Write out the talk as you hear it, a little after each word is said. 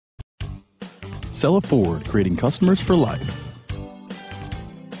Cella Ford, creating customers for life.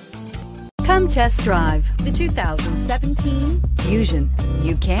 Come test drive the 2017 Fusion.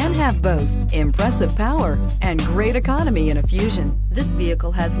 You can have both impressive power and great economy in a Fusion. This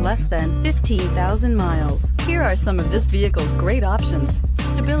vehicle has less than 15,000 miles. Here are some of this vehicle's great options: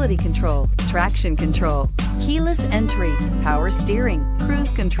 stability control, traction control, keyless entry, power steering,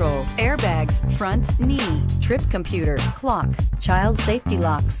 cruise control, airbags, front knee, trip computer, clock, child safety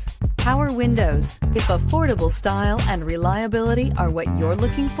locks, power windows. If affordable style and reliability are what you're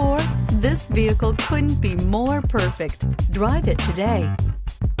looking for, this vehicle couldn't be more perfect. Drive it today.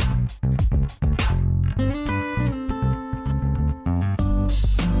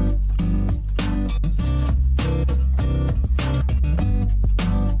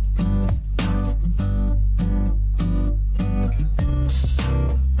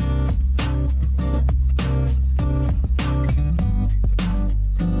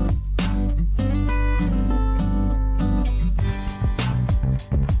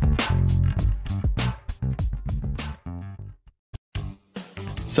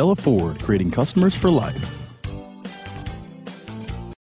 Cella Ford, creating customers for life.